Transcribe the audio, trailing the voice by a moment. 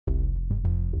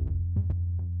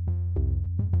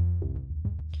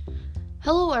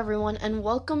Hello everyone and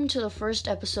welcome to the first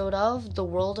episode of The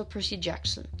World of Percy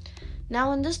Jackson.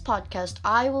 Now in this podcast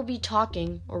I will be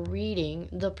talking or reading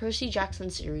the Percy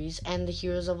Jackson series and the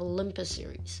Heroes of Olympus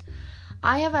series.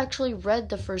 I have actually read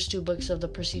the first two books of the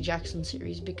Percy Jackson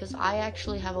series because I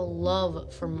actually have a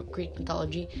love for Greek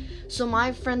mythology. So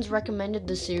my friends recommended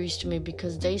this series to me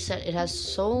because they said it has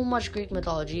so much Greek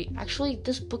mythology. Actually,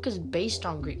 this book is based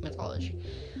on Greek mythology.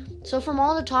 So from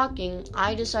all the talking,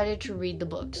 I decided to read the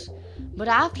books. But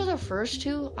after the first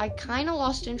two, I kind of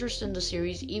lost interest in the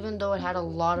series even though it had a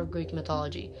lot of Greek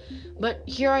mythology. But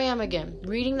here I am again,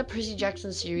 reading the Percy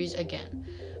Jackson series again.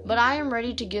 But I am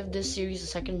ready to give this series a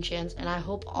second chance, and I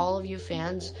hope all of you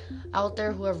fans out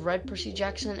there who have read Percy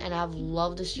Jackson and have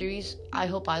loved the series, I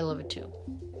hope I love it too.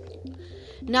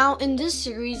 Now, in this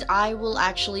series, I will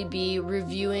actually be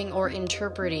reviewing or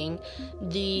interpreting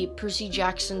the Percy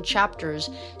Jackson chapters.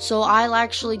 So I'll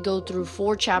actually go through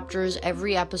 4 chapters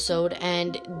every episode,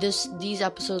 and these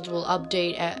episodes will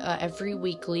update every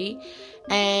weekly.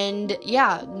 And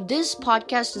yeah, this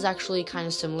podcast is actually kind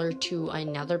of similar to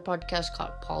another podcast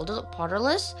called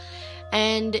Potterless.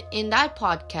 And in that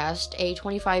podcast, a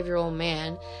 25-year-old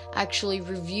man actually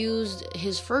reviews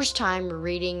his first time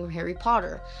reading Harry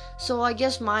Potter. So I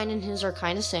guess mine and his are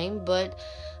kind of same, but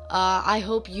I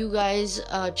hope you guys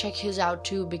check his out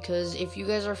too, because if you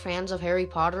guys are fans of Harry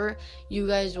Potter, you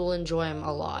guys will enjoy him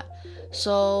a lot.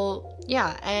 So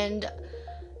yeah, and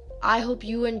I hope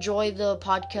you enjoy the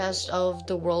podcast of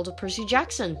The World of Percy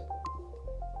Jackson.